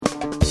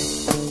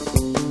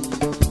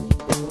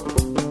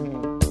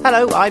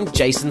Hello, I'm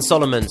Jason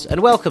Solomons, and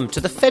welcome to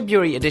the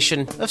February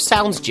edition of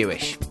Sounds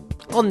Jewish.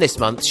 On this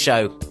month's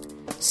show,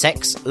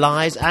 sex,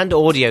 lies and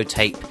audio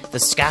tape, the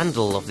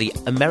scandal of the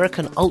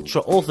American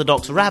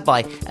ultra-Orthodox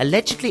rabbi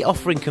allegedly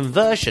offering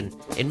conversion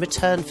in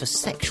return for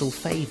sexual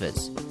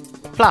favours.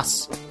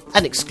 Plus,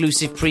 an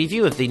exclusive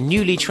preview of the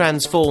newly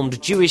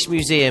transformed Jewish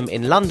Museum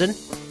in London.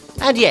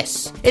 And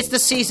yes, it's the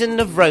season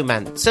of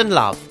romance and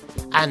love,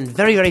 and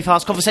very, very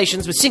fast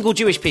conversations with single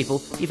Jewish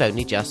people you've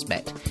only just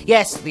met.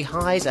 Yes, the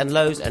highs and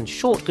lows and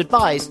short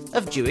goodbyes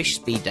of Jewish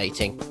speed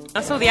dating.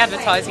 I saw the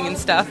advertising and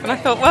stuff, and I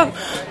thought, well,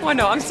 why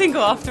not? I'm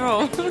single after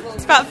all.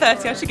 It's about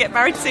 30, I should get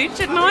married soon,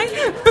 shouldn't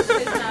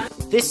I?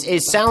 This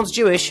is Sounds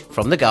Jewish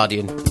from The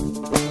Guardian.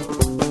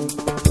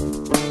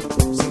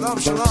 Shalom,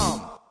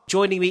 shalom.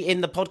 Joining me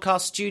in the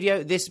podcast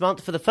studio this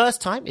month for the first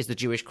time is the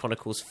Jewish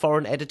Chronicle's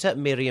foreign editor,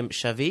 Miriam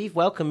Shaviv.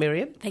 Welcome,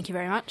 Miriam. Thank you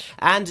very much.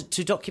 And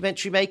to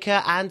documentary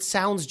maker and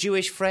Sounds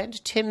Jewish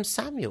friend, Tim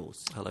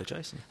Samuels. Hello,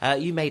 Jason.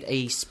 You made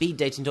a speed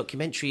dating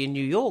documentary in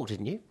New York,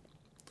 didn't you?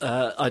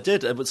 I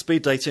did, but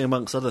speed dating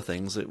amongst other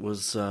things. It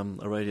was a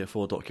Radio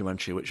 4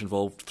 documentary which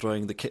involved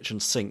throwing the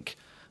kitchen sink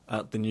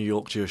at the New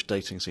York Jewish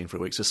dating scene for a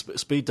week. So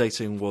speed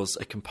dating was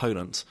a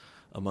component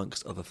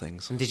amongst other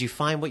things. And did you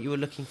find what you were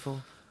looking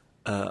for?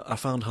 I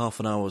found half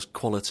an hour's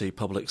quality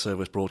public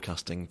service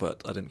broadcasting,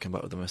 but I didn't come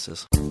back with the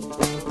missus.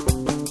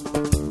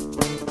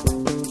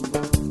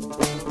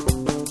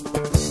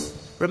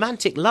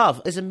 Romantic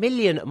love is a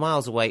million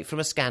miles away from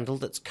a scandal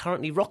that's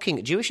currently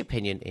rocking Jewish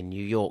opinion in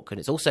New York, and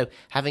it's also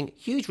having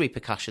huge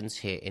repercussions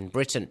here in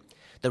Britain.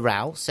 The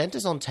row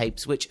centres on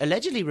tapes which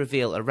allegedly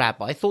reveal a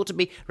rabbi, thought to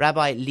be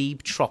Rabbi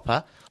Lieb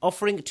Tropper,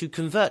 offering to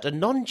convert a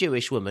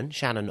non-Jewish woman,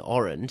 Shannon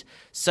Orand,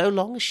 so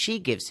long as she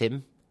gives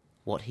him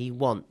what he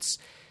wants.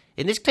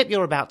 In this clip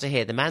you're about to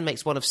hear, the man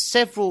makes one of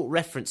several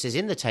references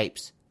in the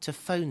tapes to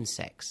phone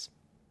sex.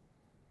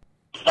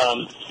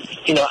 I'm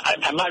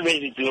not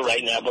ready to do it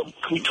right now, but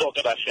can we talk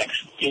about sex?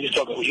 Can you just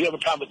talk about, would you have a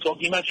problem with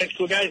talking about sex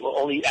to a guy, or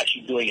only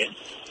actually doing it?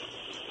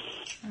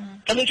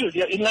 Tell me the truth.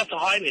 You don't have to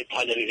hide it,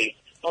 hide anything.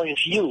 Only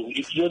it's you.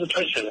 You're the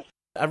person.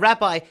 A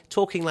rabbi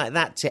talking like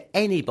that to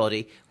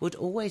anybody would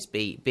always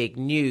be big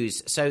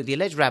news. So the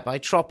alleged Rabbi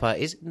Tropper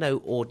is no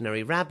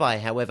ordinary rabbi,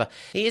 however.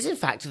 He is in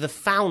fact the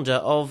founder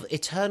of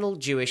Eternal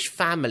Jewish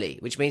Family,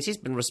 which means he's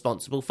been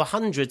responsible for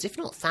hundreds, if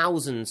not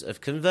thousands,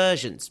 of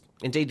conversions.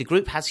 Indeed, the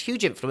group has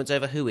huge influence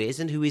over who is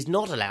and who is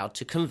not allowed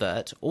to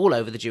convert all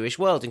over the Jewish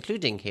world,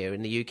 including here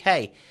in the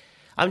UK.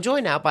 I'm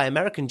joined now by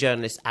American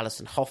journalist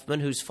Alison Hoffman,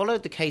 who's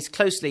followed the case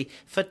closely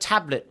for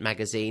Tablet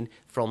magazine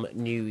from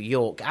New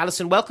York.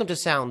 Alison, welcome to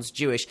Sounds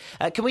Jewish.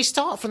 Can we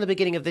start from the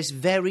beginning of this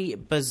very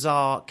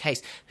bizarre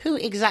case? Who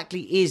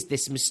exactly is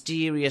this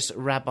mysterious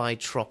Rabbi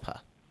Tropper?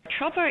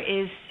 Tropper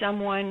is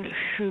someone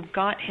who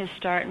got his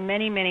start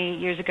many, many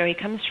years ago. He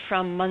comes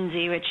from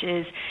Monsey, which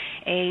is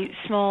a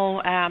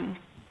small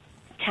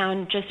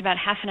town just about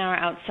half an hour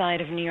outside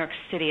of New York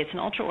City. It's an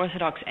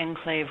ultra-Orthodox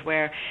enclave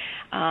where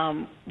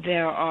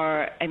there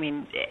are,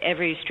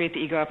 every street that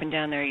you go up and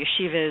down, there are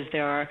yeshivas,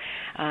 there are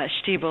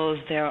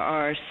shtibels, there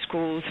are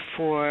schools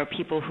for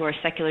people who are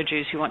secular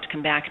Jews who want to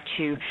come back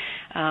to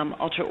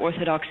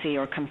ultra-Orthodoxy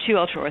or come to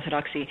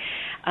ultra-Orthodoxy.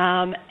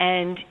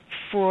 And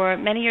for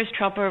many years,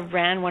 Tropper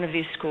ran one of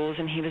these schools,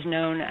 and he was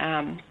known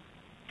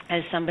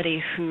as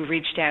somebody who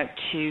reached out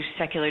to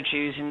secular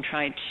Jews and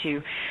tried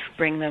to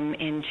bring them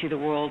into the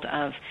world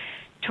of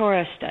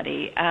Torah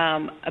study.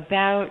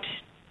 About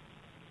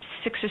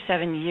 6 or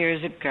 7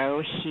 years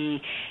ago,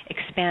 he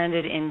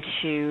expanded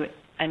into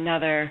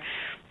another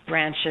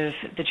branch of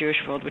the Jewish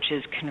world, which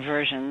is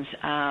conversions,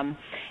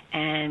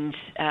 and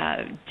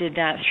did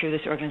that through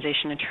this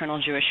organization,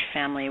 Eternal Jewish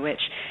Family, which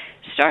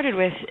started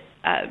with,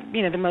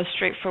 the most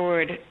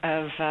straightforward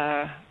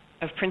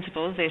of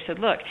principles. They said,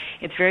 look,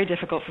 it's very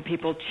difficult for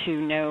people to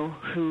know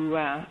who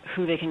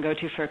they can go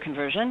to for a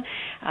conversion.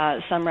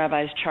 Some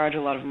rabbis charge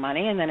a lot of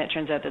money, and then it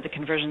turns out that the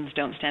conversions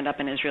don't stand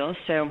up in Israel.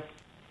 So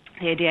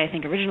the idea, I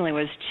think, originally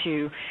was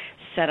to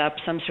set up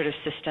some sort of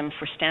system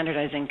for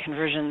standardizing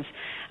conversions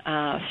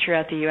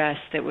throughout the U.S.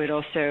 that would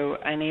also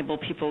enable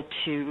people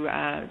to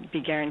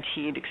be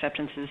guaranteed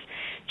acceptance as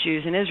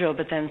Jews in Israel,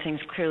 but then things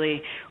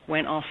clearly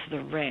went off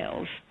the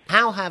rails.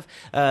 How have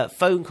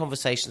phone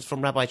conversations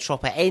from Rabbi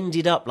Tropper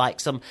ended up like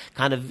some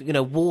kind of,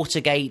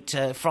 Watergate,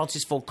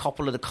 Francis Ford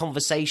Coppola, The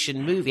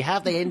Conversation movie? How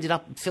have they ended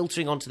up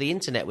filtering onto the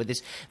internet with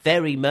this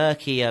very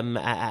murky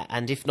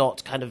and if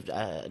not kind of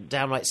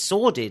downright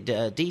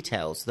sordid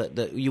details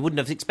that you wouldn't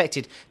have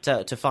expected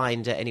to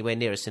find anywhere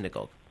near a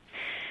synagogue?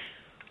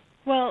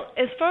 Well,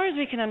 as far as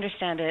we can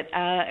understand it,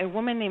 a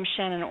woman named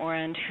Shannon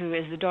Orand, who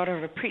is the daughter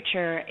of a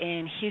preacher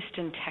in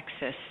Houston,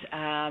 Texas,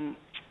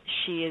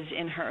 she is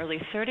in her early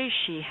 30s.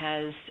 She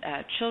has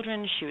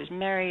children. She was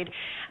married.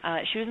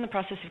 She was in the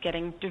process of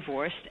getting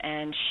divorced,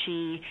 and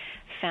she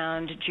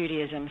found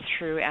Judaism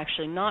through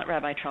actually not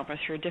Rabbi Tropper,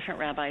 through a different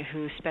rabbi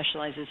who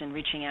specializes in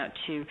reaching out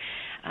to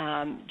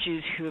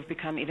Jews who have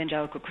become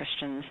evangelical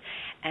Christians.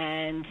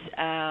 And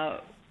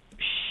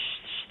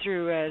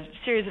through a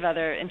series of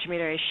other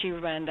intermediaries, she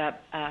wound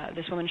up,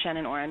 this woman,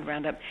 Shannon Orand,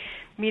 wound up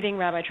meeting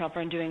Rabbi Tropper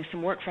and doing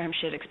some work for him.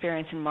 She had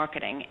experience in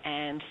marketing,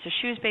 and so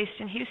she was based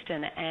in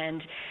Houston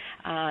and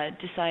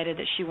decided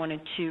that she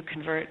wanted to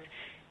convert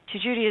to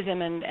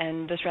Judaism,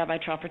 and this Rabbi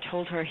Tropper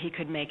told her he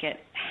could make it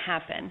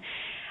happen.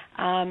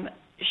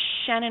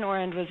 Shannon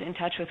Orand was in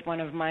touch with one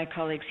of my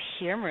colleagues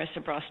here,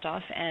 Marissa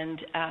Brostoff,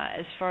 and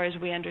as far as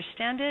we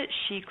understand it,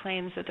 she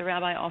claims that the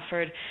rabbi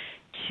offered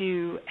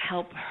to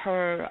help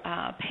her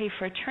pay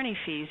for attorney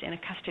fees in a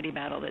custody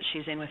battle that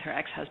she's in with her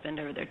ex-husband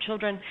over their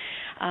children.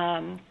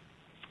 And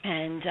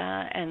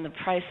the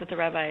price that the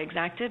rabbi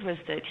exacted was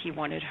that he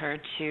wanted her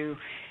to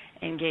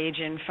engage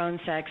in phone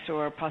sex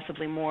or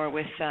possibly more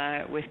with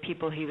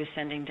people he was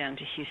sending down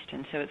to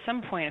Houston. So at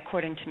some point,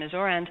 according to Ms.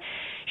 Orand,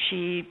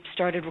 she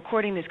started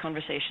recording these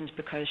conversations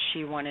because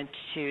she wanted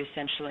to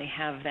essentially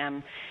have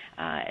them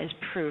as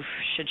proof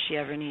should she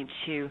ever need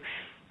to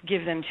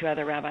give them to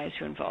other rabbis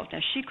who involved. Now,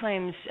 she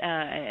claims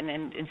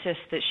and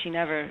insists that she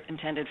never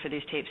intended for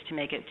these tapes to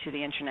make it to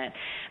the internet.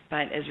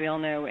 But as we all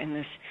know, in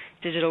this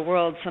digital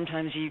world,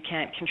 sometimes you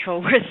can't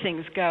control where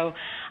things go.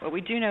 What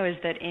we do know is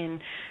that in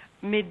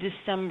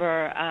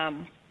mid-December,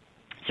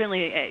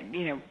 certainly,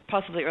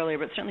 possibly earlier,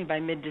 but certainly by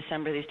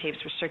mid-December, these tapes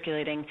were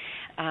circulating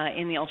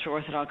in the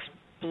ultra-Orthodox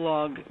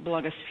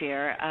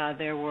blogosphere.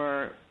 There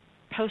were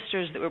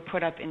posters that were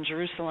put up in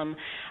Jerusalem,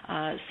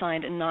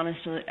 signed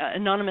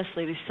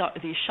anonymously,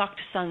 the shocked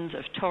sons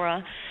of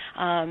Torah,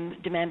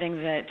 demanding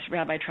that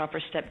Rabbi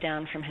Tropper step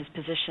down from his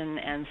position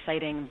and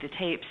citing the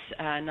tapes,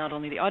 not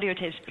only the audio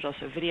tapes, but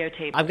also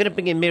videotapes. I'm going to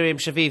bring in Miriam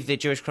Shaviv, the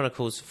Jewish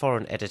Chronicle's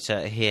foreign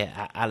editor here,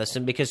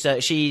 Alison, because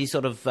she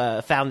sort of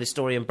found this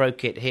story and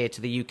broke it here to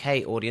the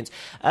UK audience.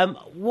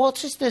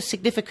 What is the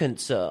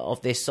significance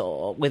of this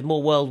with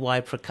more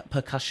worldwide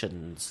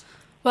percussions?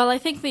 Well, I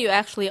think that you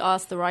actually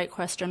asked the right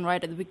question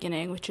right at the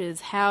beginning, which is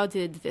how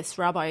did this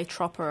Rabbi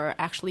Tropper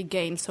actually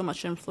gain so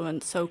much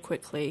influence so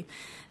quickly?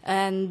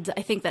 And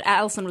I think that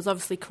Alison was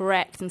obviously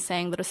correct in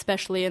saying that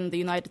especially in the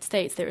United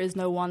States, there is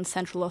no one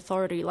central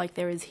authority like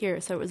there is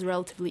here, so it was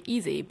relatively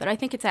easy. But I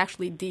think it's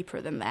actually deeper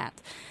than that.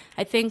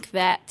 I think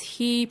that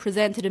he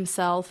presented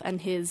himself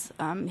and his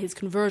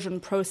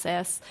conversion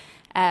process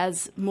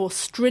as more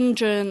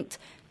stringent,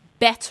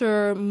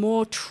 better,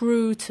 more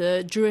true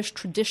to Jewish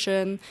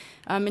tradition.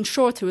 In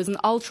short, it was an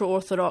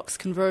ultra-Orthodox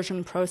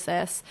conversion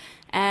process.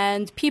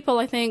 And people,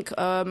 I think,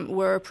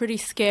 were pretty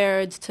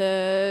scared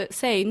to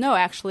say, no,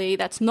 actually,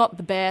 that's not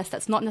the best.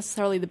 That's not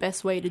necessarily the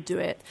best way to do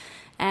it.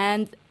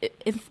 And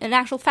in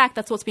actual fact,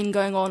 that's what's been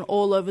going on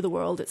all over the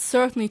world. It's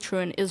certainly true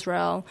in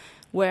Israel,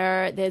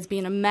 where there's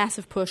been a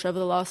massive push over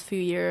the last few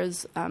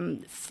years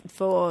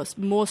for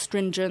more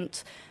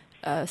stringent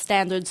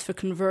standards for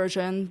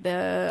conversion.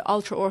 The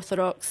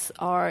ultra-Orthodox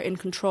are in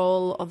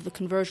control of the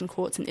conversion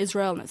courts in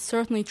Israel, and it's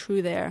certainly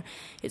true there.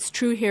 It's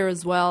true here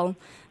as well,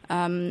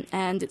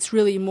 and it's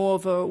really more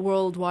of a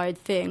worldwide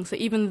thing. So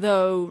even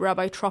though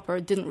Rabbi Tropper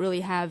didn't really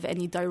have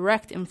any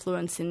direct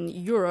influence in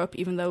Europe,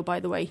 even though,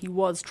 by the way, he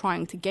was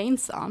trying to gain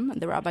some,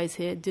 and the rabbis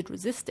here did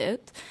resist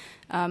it,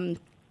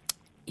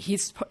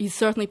 he's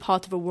certainly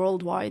part of a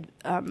worldwide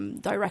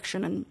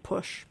direction and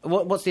push.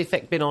 What's the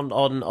effect been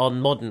on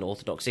modern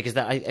Orthodoxy? Because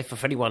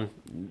for anyone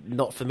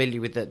not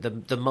familiar with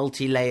the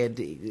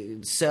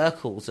multi-layered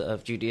circles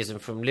of Judaism,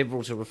 from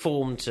liberal to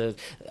reform to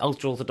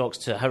ultra-Orthodox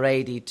to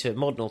Haredi to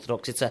modern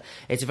Orthodox, it's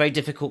a very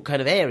difficult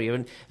kind of area,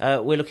 and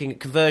we're looking at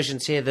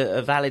conversions here that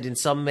are valid in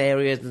some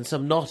areas and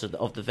some not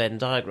of the Venn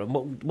diagram.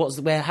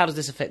 How does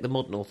this affect the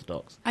modern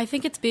Orthodox? I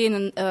think it's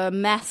been a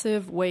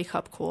massive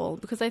wake-up call,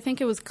 because I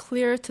think it was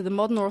clear to the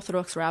modern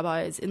Orthodox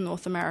rabbis in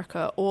North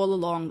America all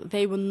along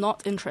they were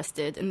not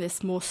interested in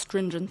this more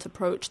stringent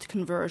approach to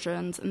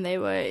conversions, and they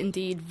were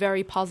indeed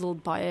very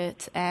puzzled by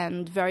it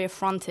and very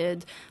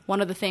affronted.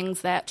 One of the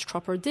things that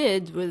Tropper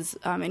did was,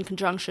 in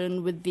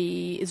conjunction with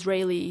the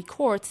Israeli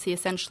courts, he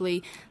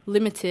essentially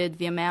limited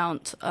the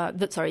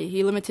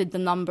limited the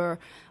number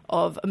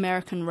of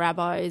American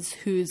rabbis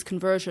whose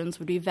conversions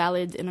would be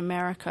valid in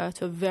America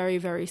to a very,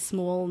 very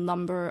small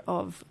number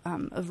of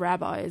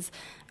rabbis.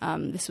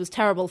 This was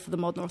terrible for the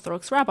modern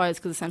Orthodox rabbis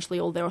because essentially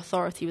all their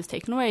authority was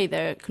taken away.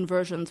 Their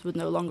conversions would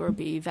no longer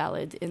be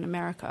valid in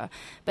America.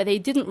 But they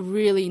didn't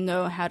really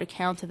know how to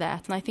counter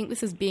that. And I think this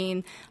has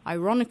been,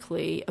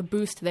 ironically, a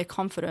boost to their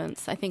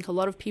confidence. I think a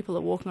lot of people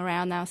are walking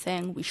around now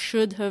saying we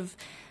should have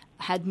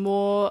had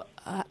more,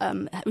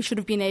 we should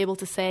have been able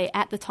to say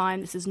at the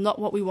time, this is not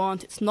what we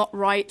want, it's not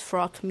right for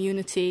our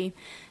community,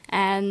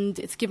 and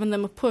it's given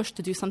them a push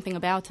to do something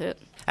about it.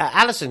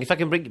 Alison, if I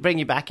can bring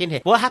you back in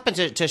here, what happened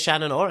to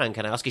Shannon Orand?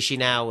 Can I ask? Is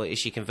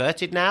she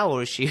converted now,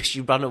 or is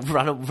she run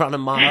a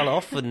mile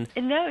off? And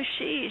no,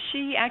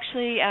 she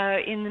actually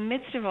in the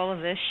midst of all of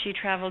this, she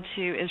traveled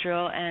to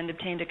Israel and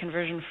obtained a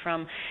conversion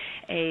from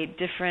a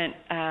different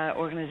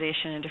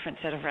organization, a different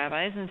set of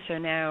rabbis, and so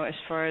now, as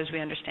far as we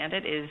understand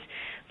it, is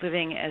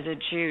living as a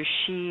Jew.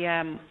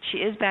 She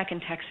is back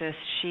in Texas.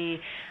 She,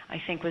 I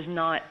think, was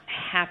not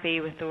happy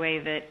with the way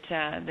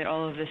that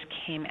all of this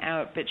came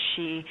out, but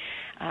she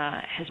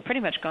has pretty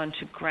much gone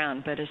to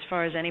ground. But as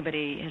far as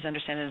anybody has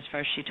understood, as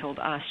far as she told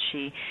us,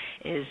 she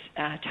is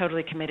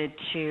totally committed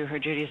to her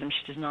Judaism.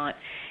 She does not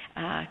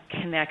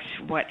connect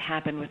what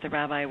happened with the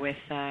rabbi with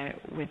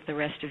the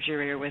rest of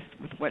Jewry, or with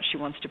what she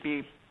wants to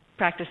be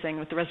practicing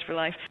with the rest of her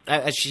life.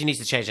 She needs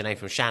to change her name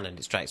from Shannon,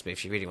 it strikes me, if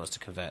she really wants to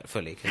convert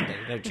fully, because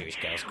no Jewish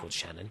girl's called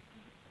Shannon.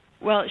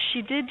 Well,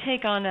 she did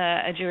take on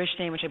a Jewish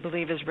name, which I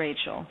believe is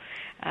Rachel.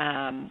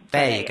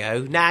 There you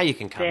go. Now you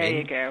can come in. There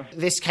you go.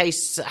 This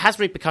case has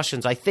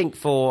repercussions, I think,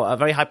 for a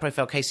very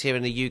high-profile case here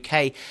in the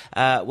UK,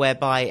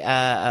 whereby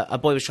a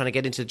boy was trying to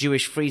get into the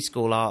Jewish Free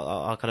School,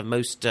 our kind of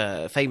most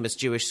famous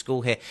Jewish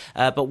school here,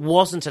 but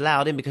wasn't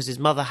allowed in because his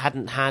mother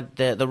hadn't had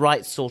the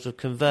right sort of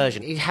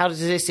conversion. How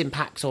does this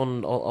impact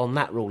on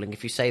that ruling,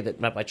 if you say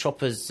that Rabbi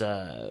Tropper's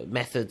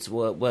methods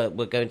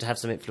were going to have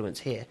some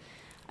influence here?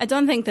 I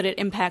don't think that it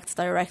impacts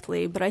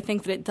directly, but I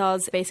think that it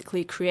does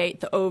basically create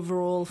the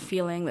overall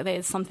feeling that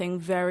there's something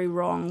very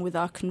wrong with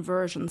our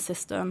conversion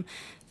system,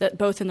 that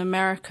both in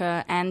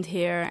America and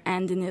here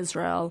and in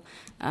Israel,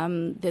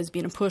 there's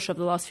been a push over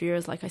the last few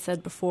years, like I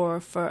said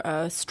before, for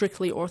a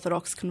strictly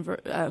Orthodox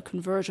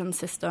conversion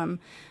system,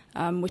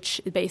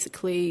 which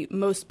basically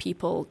most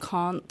people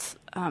can't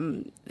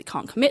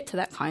commit to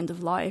that kind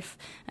of life,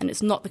 and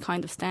it's not the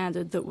kind of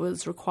standard that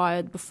was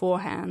required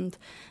beforehand.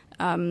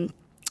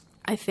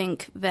 I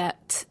think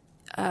that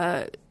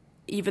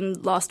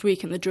even last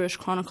week in the Jewish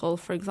Chronicle,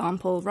 for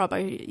example,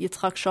 Rabbi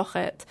Yitzchak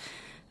Shochet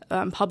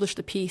published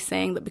a piece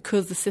saying that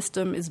because the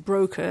system is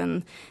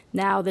broken,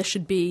 now there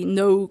should be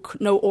no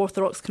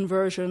Orthodox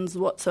conversions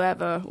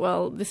whatsoever.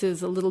 Well, this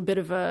is a little bit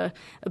of a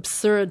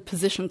absurd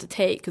position to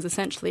take, because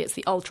essentially it's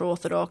the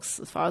ultra-Orthodox,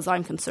 as far as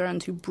I'm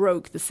concerned, who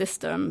broke the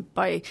system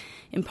by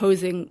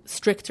imposing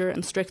stricter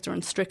and stricter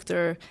and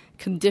stricter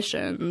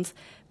conditions.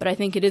 But I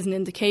think it is an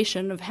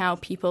indication of how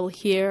people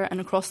here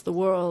and across the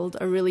world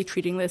are really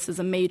treating this as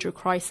a major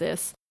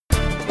crisis.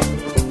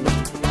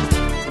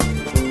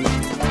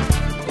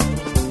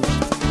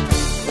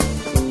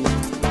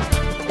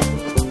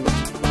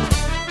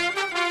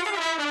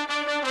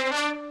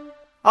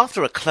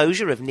 After a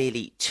closure of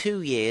nearly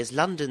 2 years,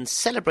 London's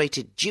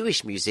celebrated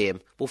Jewish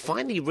Museum will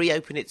finally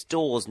reopen its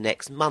doors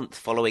next month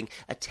following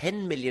a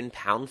 £10 million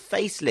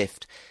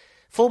facelift.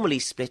 Formerly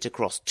split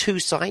across 2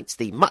 sites,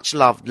 the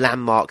much-loved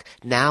landmark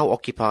now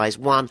occupies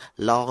one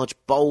large,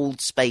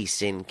 bold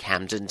space in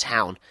Camden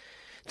Town.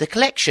 The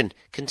collection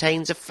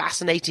contains a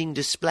fascinating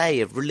display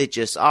of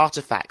religious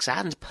artefacts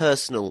and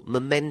personal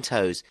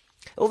mementos.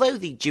 Although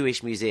the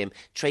Jewish Museum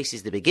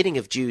traces the beginning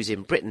of Jews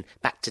in Britain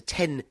back to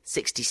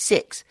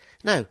 1066,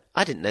 no,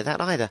 I didn't know that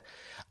either,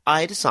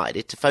 I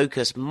decided to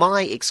focus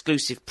my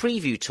exclusive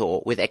preview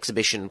tour with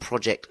exhibition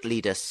project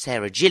leader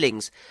Sarah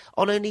Gillings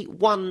on only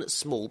one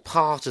small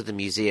part of the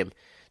museum,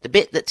 the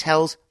bit that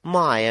tells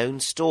my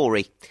own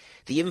story.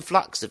 The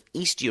influx of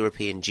East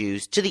European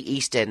Jews to the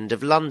East End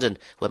of London,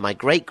 where my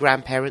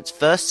great-grandparents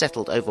first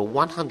settled over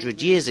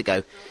 100 years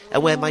ago,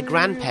 and where my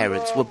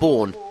grandparents were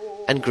born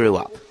and grew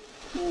up.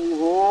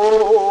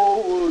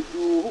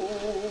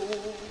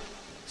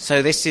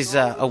 So this is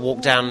a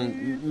walk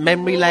down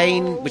memory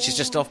lane, which is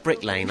just off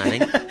Brick Lane, I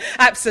think.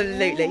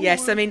 Absolutely,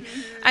 yes. I mean,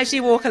 as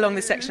you walk along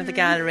the section of the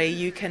gallery,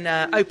 you can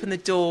open the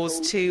doors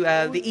to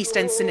the East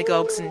End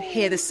synagogues and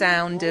hear the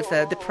sound of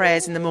the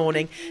prayers in the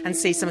morning and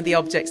see some of the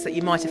objects that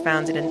you might have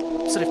found in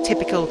a sort of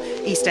typical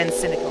East End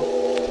synagogue.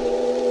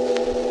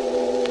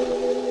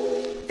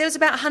 There was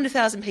about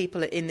 100,000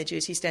 people in the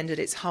Jewish East End at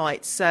its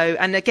height. So,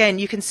 and again,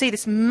 you can see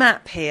this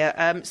map here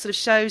sort of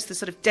shows the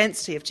sort of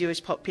density of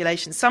Jewish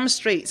population. Some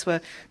streets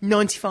were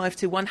 95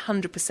 to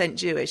 100%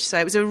 Jewish. So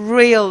it was a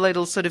real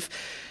little sort of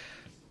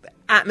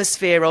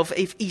atmosphere of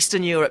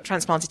Eastern Europe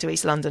transplanted to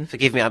East London.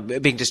 Forgive me, I'm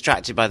being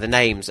distracted by the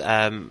names.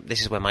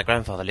 This is where my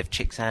grandfather lived,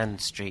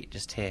 Chicksand Street,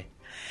 just here.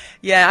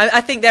 Yeah, I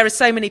think there are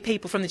so many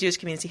people from the Jewish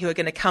community who are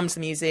going to come to the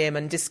museum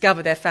and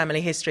discover their family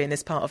history in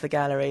this part of the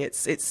gallery.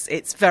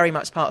 It's very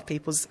much part of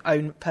people's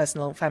own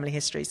personal family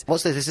histories.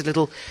 What's this? There's a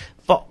little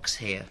box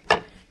here.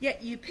 Yeah,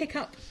 you pick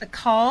up a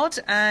card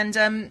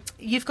and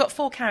you've got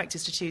 4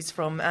 characters to choose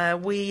from.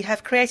 We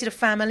have created a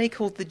family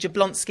called the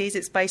Jablonskys.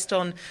 It's based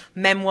on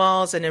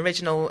memoirs and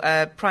original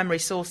primary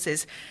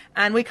sources.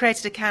 And we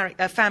created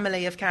a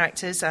family of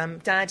characters,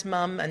 dad,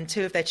 mum and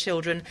 2 of their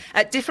children,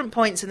 at different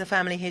points in the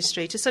family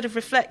history to sort of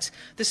reflect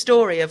the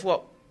story of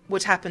what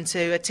would happen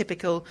to a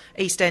typical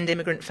East End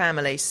immigrant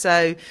family.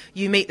 So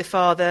you meet the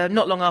father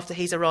not long after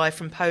he's arrived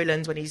from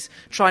Poland when he's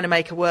trying to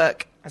make a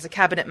work as a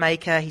cabinet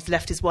maker. He's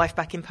left his wife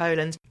back in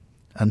Poland.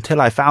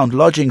 Until I found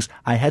lodgings,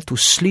 I had to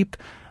sleep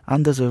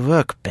under the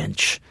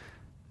workbench.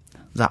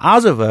 The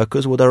other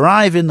workers would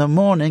arrive in the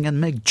morning and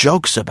make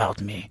jokes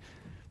about me.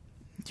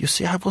 You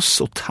see, I was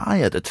so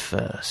tired at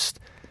first.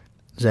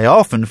 They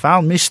often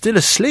found me still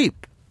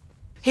asleep.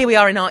 Here we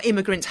are in our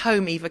immigrant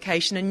home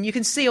evocation, and you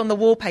can see on the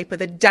wallpaper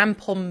the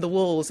damp on the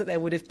walls that there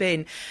would have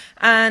been.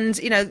 And,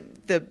 you know,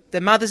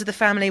 the mothers of the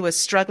family were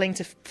struggling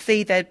to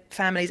feed their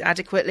families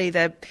adequately.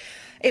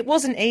 It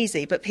wasn't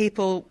easy, but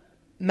people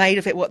made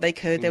of it what they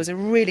could. There was a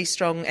really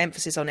strong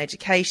emphasis on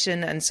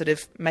education and sort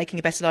of making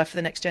a better life for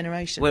the next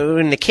generation. We're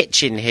in the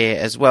kitchen here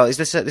as well. Is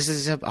this a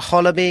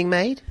challah being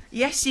made?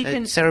 Yes, you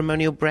can.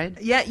 Ceremonial bread?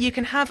 Yeah, you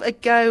can have a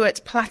go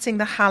at plaiting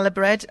the challah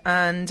bread,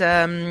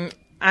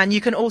 and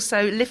you can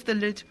also lift the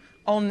lid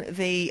on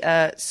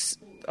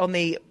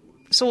the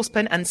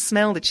saucepan and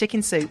smell the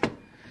chicken soup.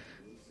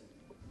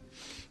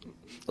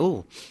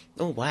 Oh,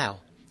 wow.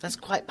 That's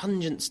quite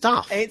pungent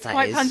stuff. It's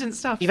quite pungent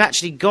stuff. You've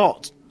actually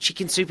got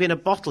chicken soup in a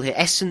bottle here,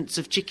 essence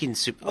of chicken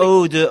soup.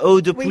 Eau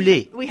de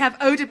poulet. We have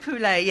eau de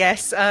poulet,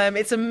 yes.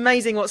 It's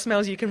amazing what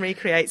smells you can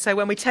recreate. So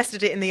when we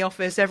tested it in the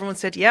office, everyone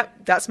said,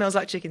 yep, that smells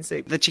like chicken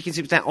soup. The chicken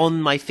soup's now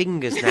on my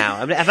fingers now.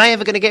 I mean, am I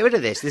ever going to get rid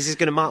of this? This is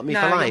going to mark me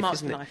for life,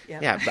 isn't it? Life,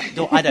 yeah,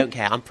 but I don't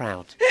care. I'm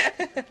proud.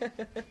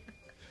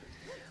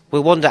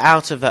 We'll wander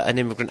out of an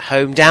immigrant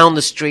home, down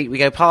the street. We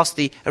go past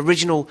the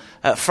original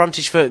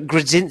frontage for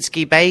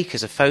Grodzinski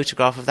Bakers, a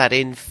photograph of that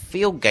in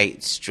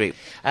Fieldgate Street.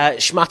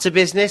 Schmutter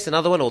business,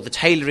 another one, or the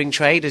tailoring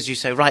trade, as you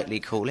so rightly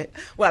call it.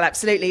 Well,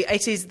 absolutely.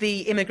 It is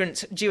the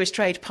immigrant Jewish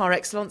trade par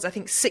excellence. I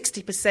think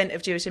 60%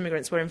 of Jewish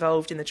immigrants were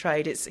involved in the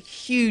trade. It's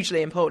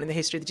hugely important in the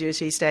history of the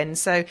Jewish East End.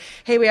 So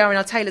here we are in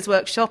our tailor's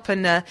workshop,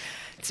 and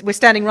we're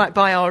standing right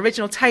by our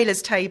original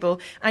tailor's table,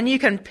 and you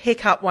can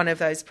pick up one of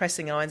those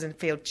pressing irons and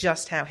feel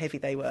just how heavy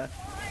they were.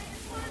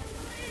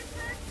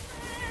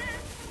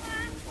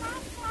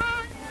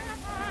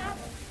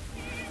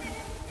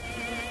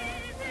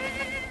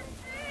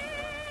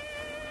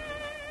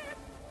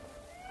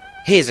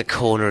 Here's a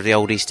corner of the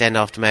old East End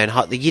after my own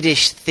heart. The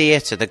Yiddish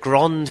Theatre, the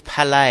Grand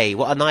Palais.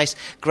 What a nice,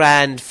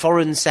 grand,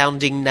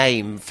 foreign-sounding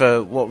name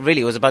for what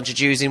really was a bunch of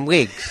Jews in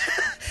wigs.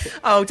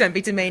 Oh, don't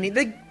be demeaning.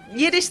 The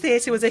Yiddish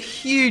Theatre was a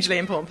hugely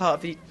important part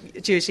of the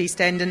Jewish East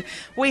End, and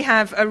we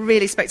have a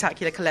really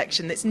spectacular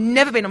collection that's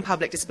never been on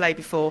public display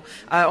before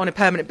on a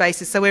permanent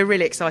basis, so we're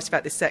really excited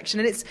about this section.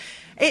 And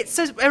it's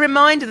a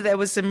reminder that there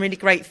was some really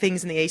great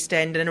things in the East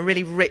End and a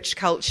really rich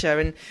culture,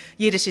 and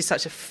Yiddish is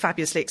such a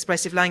fabulously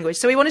expressive language.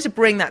 So we wanted to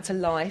bring that to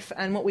life,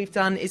 and what we've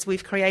done is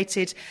we've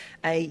created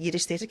a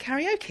Yiddish theatre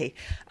karaoke.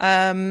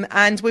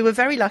 And we were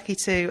very lucky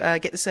to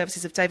get the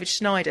services of David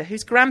Schneider,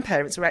 whose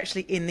grandparents were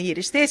actually in the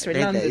Yiddish Theatre in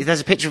London.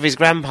 There's a picture of his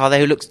grandpa there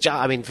who looks...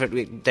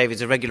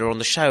 David's a regular on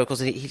the show, of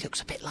course, and he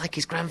looks a bit like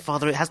his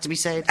grandfather, it has to be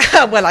said.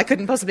 Well, I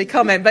couldn't possibly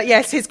comment, but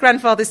yes, his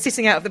grandfather's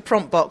sitting out of the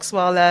prompt box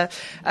while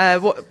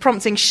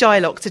prompting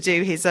Shylock to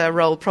do his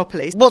role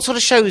properly. What sort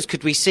of shows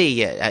could we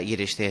see at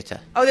Yiddish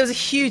Theatre? Oh, there was a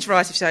huge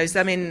variety of shows.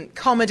 I mean,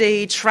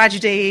 comedy,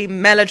 tragedy,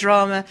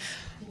 melodrama.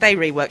 They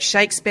reworked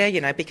Shakespeare,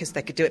 because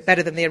they could do it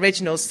better than the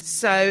originals.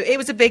 So it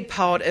was a big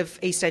part of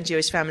East End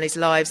Jewish families'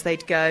 lives.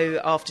 They'd go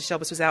after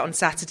Shabbos was out on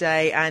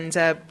Saturday and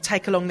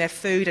take along their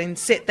food and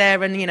sit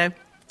there and,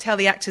 tell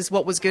the actors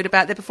what was good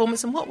about their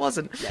performance and what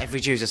wasn't.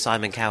 Every Jew's a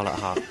Simon Cowell at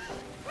heart.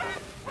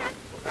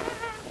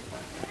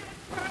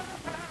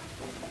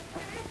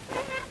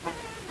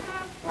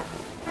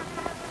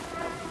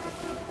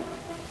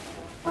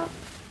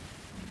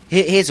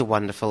 Here's a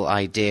wonderful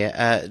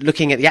idea.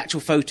 Looking at the actual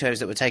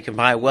photos that were taken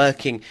by a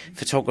working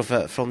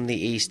photographer from the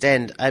East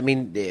End. I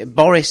mean,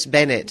 Boris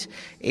Bennett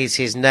is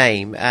his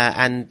name,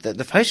 and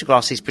the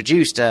photographs he's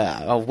produced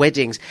of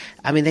weddings,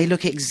 I mean, they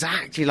look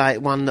exactly like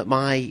one that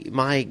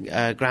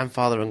my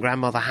grandfather and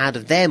grandmother had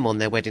of them on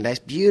their wedding day. It's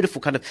beautiful,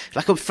 kind of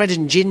like a Fred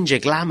and Ginger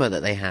glamour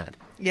that they had.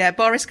 Yeah,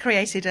 Boris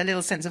created a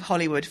little sense of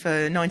Hollywood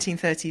for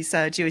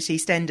 1930s Jewish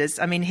East Enders.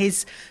 I mean,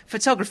 his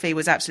photography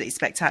was absolutely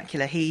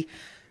spectacular. He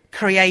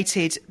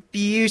created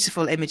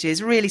beautiful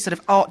images, really sort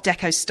of Art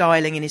Deco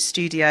styling in his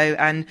studio,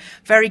 and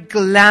very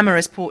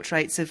glamorous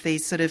portraits of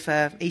these sort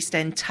of East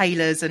End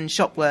tailors and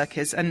shop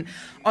workers. And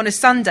on a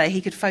Sunday,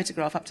 he could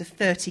photograph up to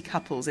 30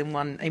 couples in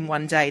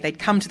one day. They'd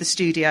come to the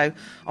studio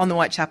on the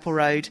Whitechapel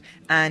Road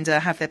and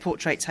have their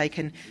portrait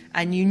taken,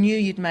 and you knew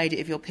you'd made it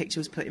if your picture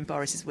was put in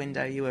Boris's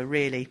window. You were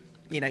really...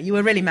 you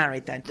were really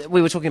married then.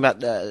 We were talking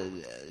about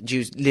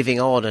Jews living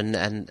on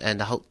and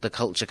the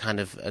culture kind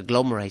of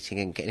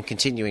agglomerating and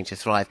continuing to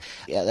thrive.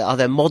 Are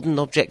there modern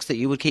objects that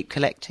you would keep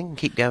collecting and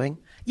keep going?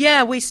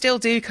 Yeah, we still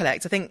do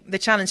collect. I think the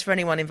challenge for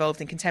anyone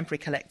involved in contemporary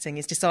collecting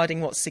is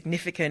deciding what's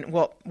significant,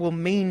 what will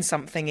mean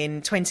something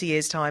in 20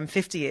 years' time,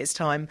 50 years'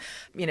 time.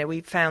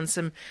 We found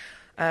some...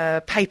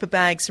 paper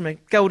bags from a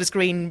Golders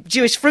Green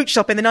Jewish fruit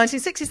shop in the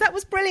 1960s. That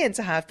was brilliant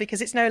to have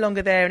because it's no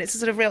longer there, and it's a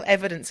sort of real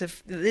evidence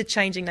of the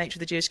changing nature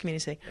of the Jewish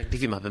community. I can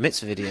give you my bar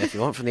mitzvah video if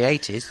you want from the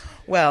 80s.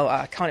 Well,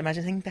 I can't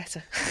imagine anything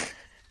better.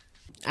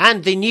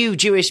 And the new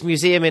Jewish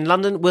Museum in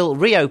London will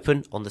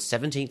reopen on the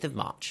 17th of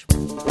March.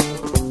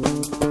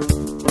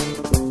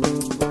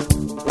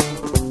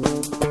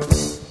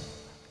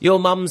 Your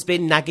mum's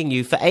been nagging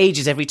you for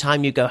ages. Every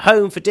time you go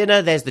home for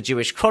dinner, there's the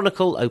Jewish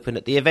Chronicle open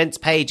at the events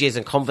pages,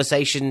 and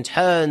conversation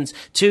turns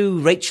to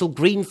Rachel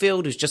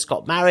Greenfield, who's just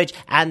got married,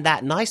 and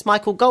that nice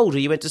Michael Gold, who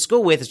you went to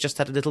school with, has just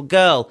had a little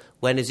girl.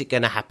 When is it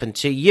going to happen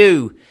to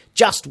you?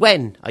 Just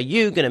when are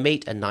you going to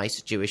meet a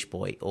nice Jewish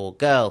boy or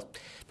girl?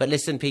 But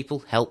listen,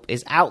 people, help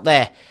is out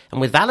there. And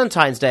with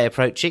Valentine's Day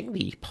approaching,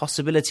 the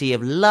possibility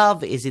of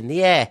love is in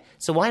the air.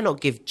 So why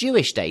not give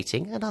Jewish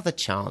dating another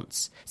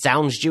chance?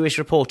 Sounds Jewish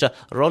reporter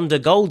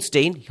Rhonda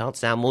Goldstein, you can't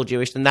sound more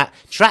Jewish than that,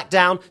 tracked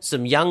down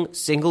some young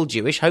single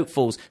Jewish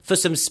hopefuls for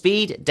some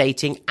speed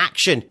dating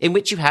action, in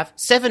which you have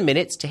 7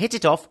 minutes to hit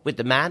it off with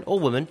the man or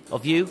woman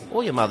of you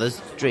or your mother's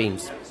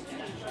dreams.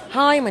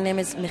 Hi, my name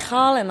is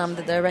Michal and I'm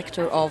the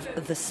director of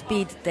The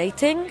Speed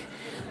Dating.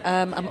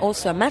 I'm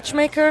also a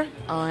matchmaker.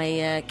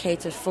 I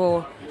cater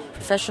for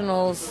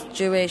professionals,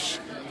 Jewish,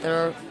 that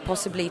are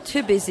possibly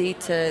too busy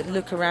to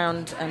look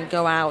around and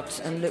go out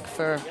and look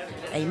for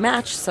a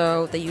match,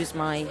 so they use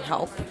my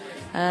help.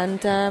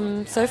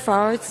 And so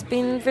far it's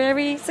been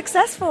very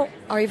successful.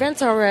 Our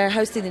events are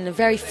hosted in a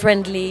very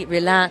friendly,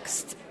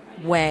 relaxed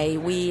way.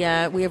 We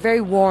are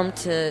very warm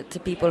to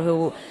people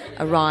who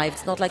arrive.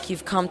 It's not like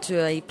you've come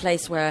to a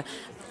place where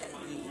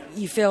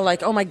you feel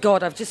like, oh my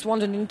God, I've just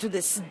wandered into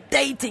this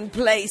dating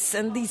place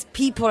and these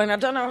people and I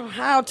don't know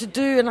how to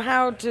do and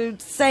how to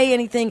say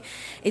anything.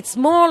 It's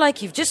more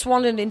like you've just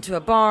wandered into a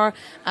bar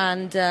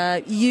and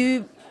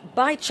you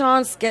by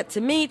chance get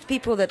to meet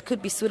people that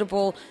could be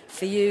suitable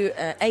for you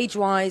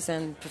age-wise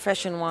and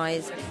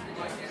profession-wise.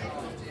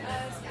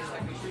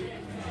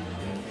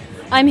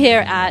 I'm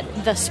here at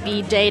The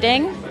Speed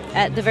Dating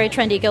at the very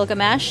trendy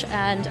Gilgamesh,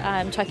 and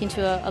I'm talking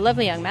to a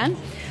lovely young man.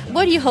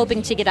 What are you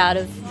hoping to get out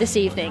of this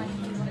evening?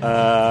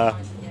 Well,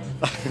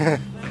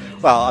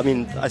 I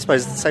mean, I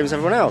suppose the same as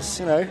everyone else,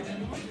 you know.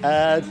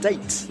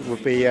 Date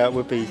would be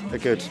a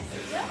good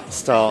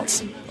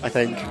start, I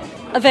think.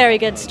 A very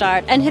good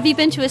start. And have you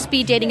been to a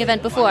speed dating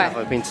event before?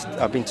 I've been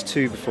to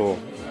 2 before.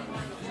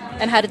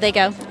 And how did they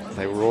go?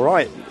 They were all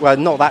right. Well,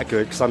 not that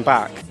good because I'm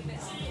back.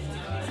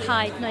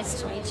 Hi,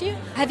 nice to meet you.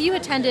 Have you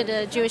attended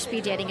a Jewish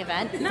speed dating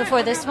event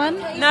before this one?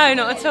 No,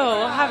 not at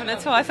all. I haven't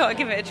at all. I thought I'd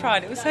give it a try.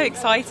 And it was so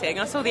exciting.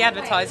 I saw the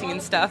advertising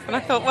and stuff, and I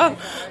thought, well,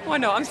 why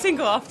not? I'm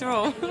single after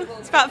all.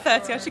 It's about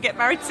 30. I should get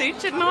married soon,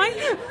 shouldn't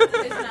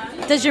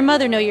I? Does your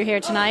mother know you're here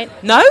tonight?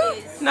 No.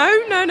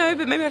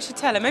 But maybe I should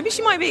tell her. Maybe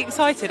she might be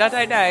excited. I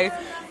don't know.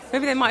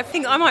 Maybe they might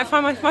think I might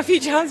find my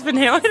future husband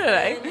here. I don't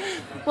know.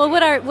 Well,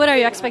 what are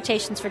your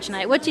expectations for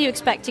tonight? What do you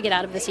expect to get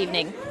out of this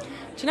evening?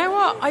 Do you know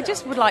what? I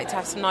just would like to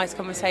have some nice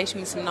conversation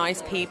with some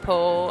nice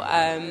people.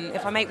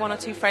 If I make 1 or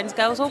 2 friends,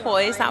 girls or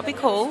boys, that would be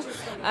cool.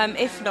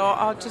 If not,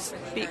 I'll just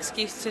be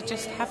excused to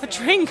just have a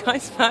drink, I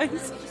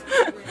suppose.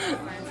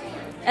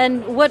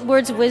 And what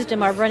words of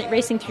wisdom are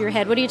racing through your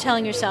head? What are you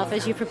telling yourself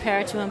as you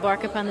prepare to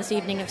embark upon this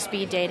evening of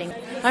speed dating?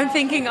 I'm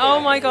thinking, oh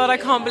my God, I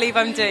can't believe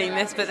I'm doing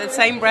this. But at the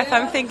same breath,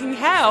 I'm thinking,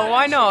 hell,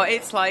 why not?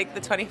 It's like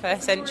the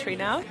 21st century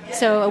now.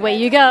 So away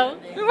you go.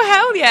 Well,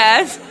 hell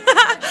yes.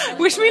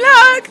 Wish me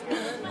luck.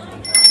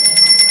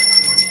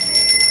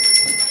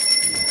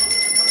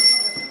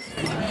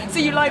 So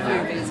you like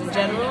movies in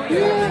general?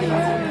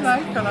 Yeah,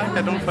 I like.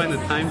 I don't find the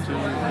time to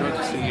go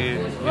to see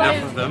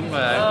enough of them,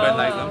 but I quite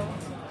like them.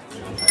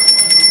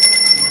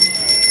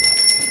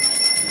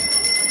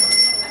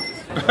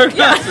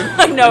 Yeah,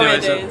 I know anyway,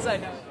 it is. I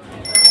know.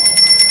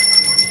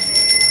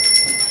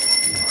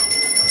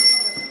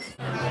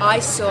 I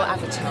saw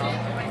Avatar.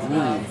 Ooh,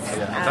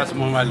 yeah, that's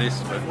on my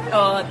list. But...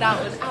 Oh,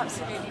 that was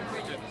absolutely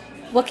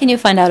brilliant. What can you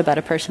find out about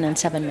a person in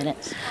 7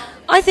 minutes?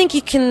 I think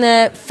you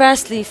can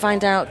firstly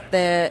find out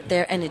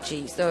their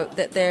energy. So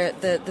that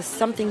there's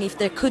something, if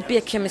there could be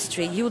a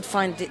chemistry, you would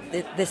find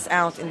this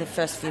out in the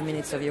first few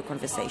minutes of your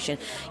conversation.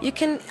 You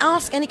can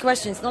ask any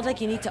questions. It's not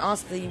like you need to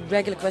ask the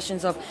regular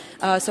questions of,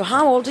 so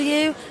how old are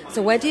you?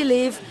 So where do you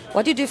live?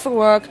 What do you do for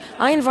work?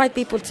 I invite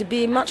people to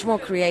be much more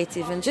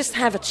creative and just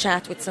have a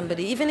chat with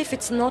somebody, even if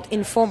it's not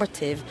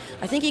informative.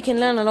 I think you can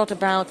learn a lot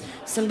about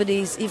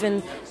somebody's,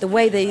 even the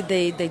way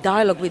they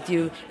dialogue with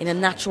you in a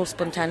natural,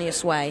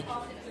 spontaneous way.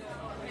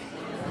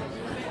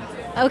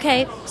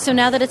 Okay, so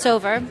now that it's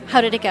over,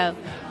 how did it go?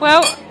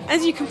 Well,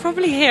 as you can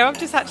probably hear, I've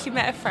just actually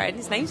met a friend.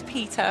 His name's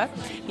Peter.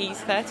 He's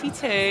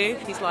 32.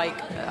 He's like,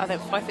 I don't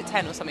know,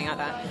 5'10" or something like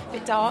that. A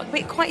bit dark,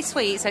 but quite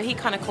sweet, so he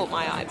kind of caught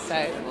my eye.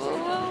 So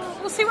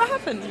we'll see what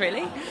happens,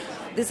 really.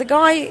 There's a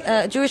guy,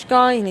 a Jewish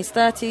guy in his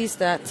 30s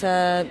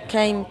that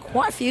came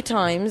quite a few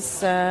times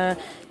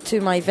to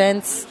my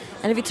events,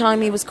 and every time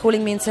he was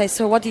calling me and saying,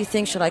 so what do you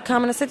think, should I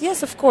come? And I said,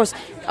 yes, of course.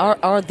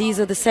 These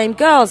are the same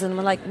girls? And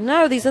I'm like,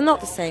 no, these are not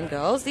the same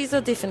girls. These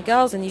are different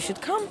girls, and you should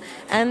come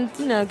and,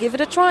 give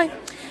it a try.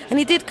 And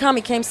he did come.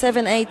 He came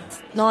 7, 8,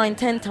 9,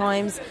 10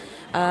 times.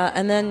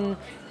 And then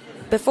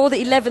before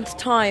the 11th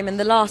time and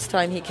the last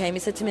time he came, he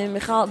said to me,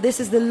 Michal, this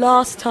is the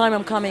last time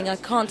I'm coming. I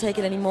can't take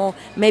it anymore.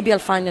 Maybe I'll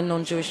find a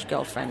non-Jewish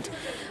girlfriend.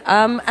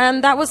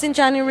 And that was in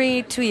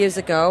January 2 years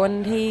ago,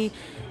 and he...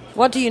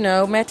 What do you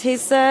know? Met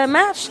his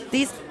match.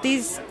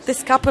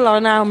 This couple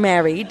are now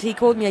married. He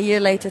called me a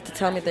year later to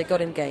tell me they got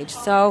engaged.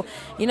 So,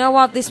 you know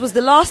what? This was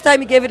the last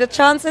time he gave it a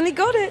chance, and he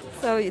got it.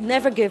 So,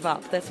 never give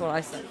up. That's what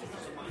I said.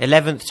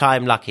 11th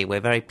time lucky. We're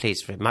very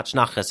pleased for him. Much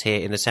nachas here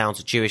in the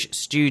Sounds Jewish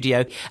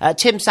studio.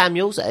 Tim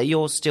Samuels,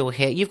 you're still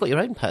here. You've got your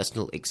own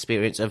personal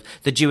experience of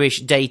the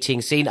Jewish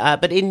dating scene,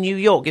 but in New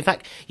York. In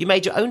fact, you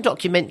made your own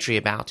documentary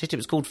about it. It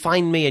was called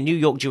Find Me a New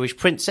York Jewish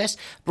Princess,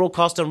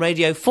 broadcast on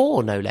Radio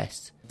 4, no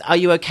less. Are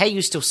you okay?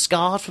 You still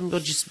scarred from your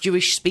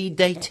Jewish speed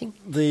dating?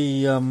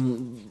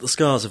 The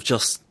scars have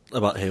just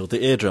about healed.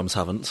 The eardrums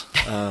haven't.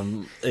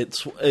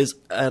 It is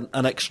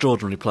an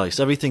extraordinary place.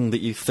 Everything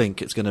that you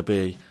think it's going to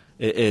be,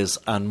 it is,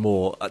 and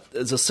more.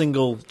 As a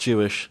single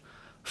Jewish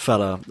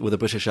fella with a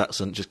British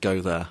accent, just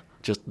go there.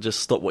 Just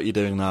stop what you're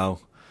doing now.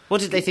 What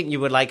did they think you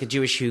were, like a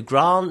Jewish Hugh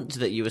Grant,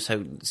 that you were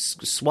so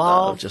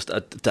suave? Just a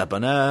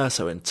debonair,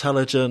 so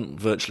intelligent,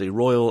 virtually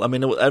royal. I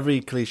mean,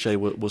 every cliche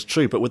was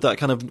true, but with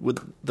that with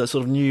the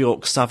sort of New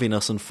York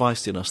savviness and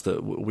feistiness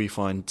that we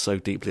find so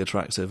deeply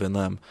attractive in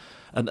them.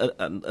 And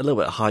a little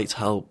bit of height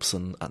helps,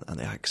 and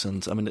the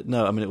accent. I mean,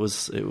 it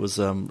was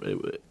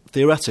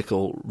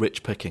theoretical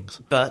rich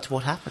pickings. But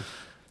what happened?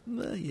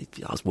 I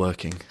was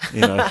working,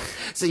 you know.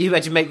 So you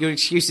had to make your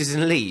excuses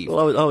and leave?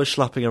 Well, I was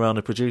slapping around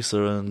a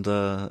producer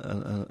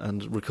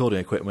and recording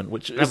equipment,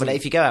 which... No, but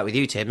if you go out with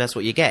you, Tim, that's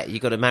what you get.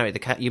 You've got to marry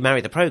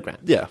the programme.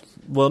 Yeah.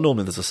 Well,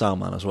 normally there's a sound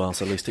man as well,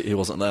 so at least he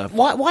wasn't there.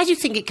 Why do you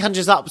think it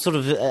conjures up sort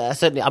of...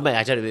 certainly, I mean,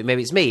 I don't know,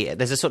 maybe it's me.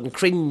 There's a certain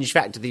cringe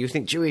factor that you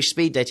think Jewish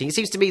speed dating. It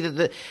seems to me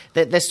that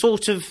they're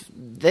sort of...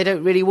 They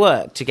don't really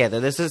work together.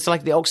 It's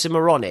like the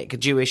oxymoronic,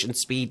 Jewish and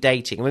speed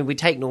dating. I mean, we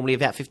take normally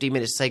about 15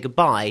 minutes to say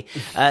goodbye,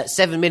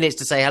 7 minutes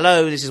to say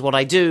hello, this is what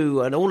I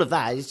do, and all of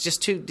that. It's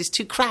just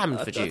too crammed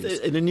for Jews.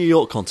 In a New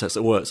York context,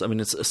 it works. I mean,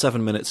 it's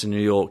 7 minutes in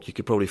New York. You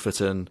could probably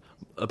fit in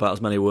about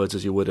as many words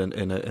as you would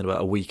in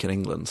about a week in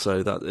England,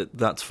 so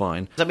that's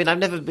fine. I mean,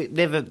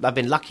 I've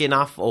been lucky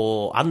enough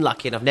or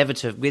unlucky enough never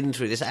to have been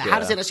through this. How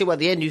does it actually work at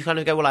the end? You kind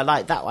of go, well, I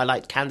like that. I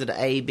like candidate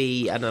A,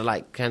 B, and I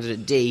like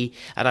candidate D,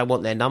 and I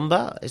want their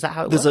number. Is that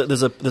how it works?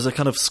 There's a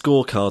kind of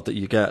scorecard that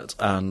you get,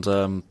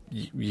 and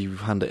you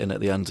hand it in at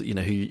the end. You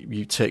know, who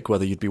you tick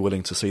whether you'd be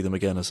willing to see them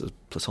again as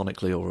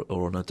platonically or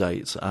on a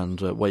date, and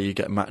where you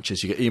get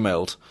matches, you get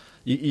emailed.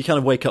 You kind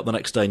of wake up the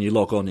next day and you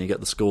log on and you get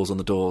the scores on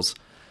the doors.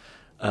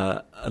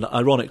 And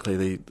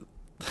ironically,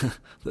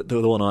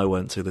 the one I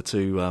went to, the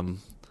two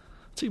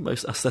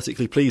most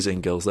aesthetically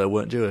pleasing girls there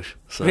weren't Jewish.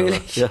 So,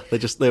 really? Yeah,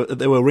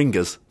 they were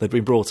ringers. They'd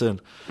been brought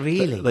in.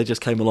 Really? They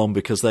just came along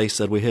because they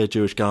said, we hear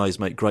Jewish guys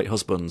make great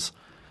husbands,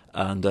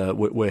 and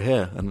we're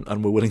here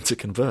and we're willing to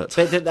convert.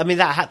 But I mean,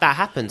 that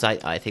happens.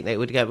 I think they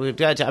would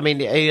go to, I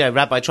mean, you know,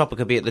 Rabbi Tropper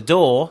could be at the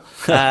door,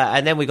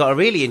 and then we got a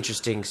really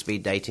interesting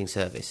speed dating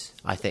service,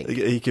 I think.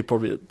 He could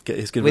probably get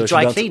his conversion with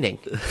dry cleaning.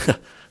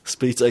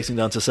 Speed dating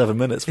down to 7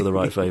 minutes for the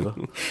right favour.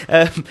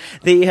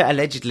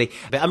 Allegedly.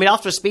 But, I mean,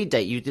 after a speed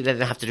date, you then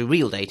have to do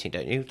real dating,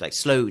 don't you? Like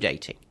slow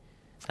dating.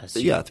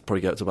 Yeah, I'd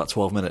probably get up to about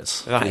 12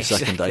 minutes for the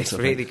second date. It's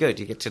really good.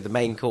 You get to the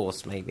main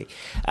course, maybe.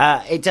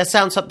 It does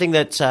sound something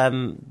that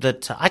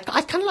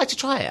I'd kind of like to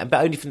try it,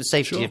 but only from the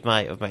safety of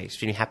my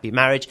extremely happy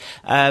marriage.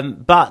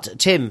 But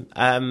Tim,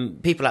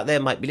 people out there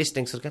might be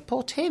listening, sort of go,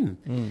 poor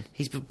Tim.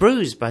 He's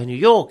bruised by New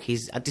York.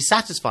 He's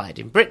dissatisfied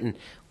in Britain.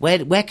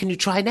 Where can you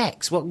try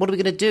next? What are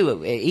we going to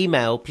do?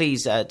 Email,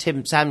 please,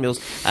 Tim Samuels.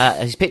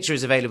 His picture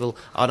is available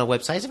on our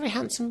website. He's a very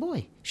handsome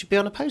boy. Should be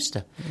on a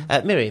poster.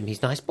 Miriam,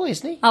 he's a nice boy,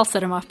 isn't he? I'll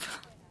set him up.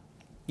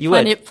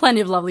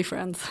 Plenty of lovely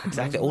friends.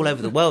 Exactly. All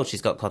over the world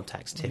she's got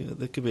contacts, Tim. Yeah,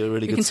 there could be a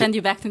really we can send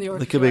you back to New York.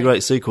 There could be a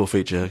great sequel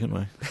feature, couldn't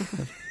we?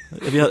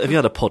 Have you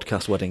had a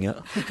podcast wedding yet?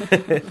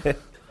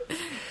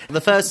 The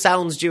first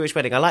Sounds Jewish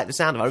wedding. I like the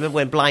sound of it. I remember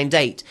when Blind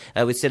Date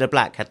with Cilla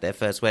Black had their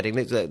first wedding.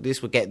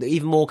 This would get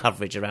even more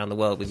coverage around the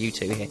world with you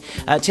two here.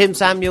 Tim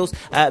Samuels,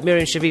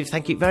 Miriam Shaviv,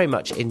 thank you very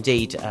much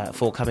indeed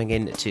for coming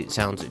in to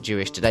Sounds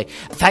Jewish today.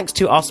 Thanks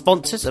to our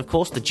sponsors, of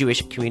course, the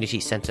Jewish Community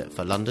Centre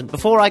for London.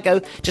 Before I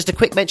go, just a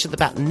quick mention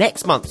about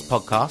next month's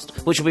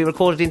podcast, which will be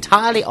recorded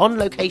entirely on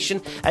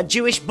location at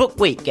Jewish Book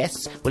Week.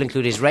 Guests will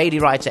include Israeli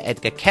writer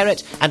Edgar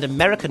Keret and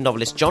American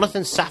novelist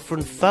Jonathan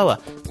Safran Foer.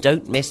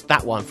 Don't miss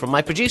that one. From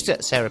my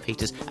producer, Sarah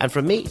Peters, and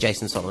from me,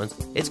 Jason Solomon,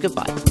 it's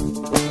goodbye.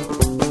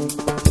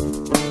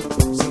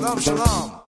 Shalom, shalom.